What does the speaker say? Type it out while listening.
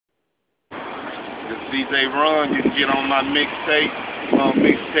This is DJ Run. You can get on my mixtape,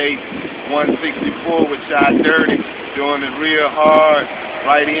 Mixtape 164 with CHIDIRTY, doing it real hard,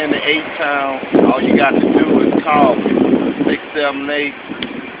 right here in the A.T.L. All you got to do is call me,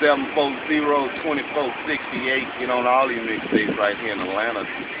 678-740-2468. Get on all these mixtapes right here in Atlanta.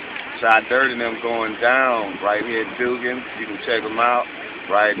 CHIDIRTY them going down right here at Dugan's. You can check them out.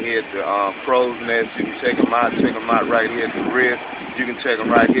 Right here at the Crow's Nest. You can check them out right here at the Ritz. You can check them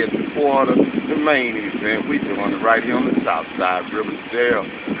right here at the Quarter. The main event, we doing it right here on the south side, Riverdale,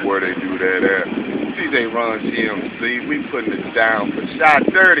 where they do that at. DJ Run GMC, we putting it down for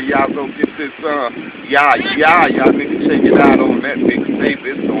CHIDIRTY. Y'all go get this, y'all niggas check it out on that mixtape.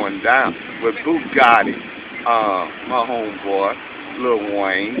 It's going down with Bugatti, my homeboy, Lil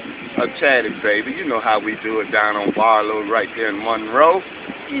Wayne. A Chatty baby, you know how we do it down on Barlow right there in Monroe.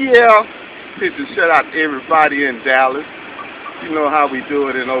 Yeah, pitch a shout out to everybody in Dallas. You know how we do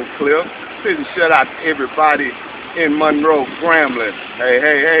it in Oak Cliff. Pitch a shout out to everybody in Monroe, Grambling.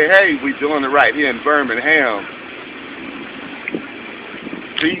 Hey, we doing it right here in Birmingham.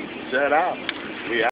 Peace, shout out.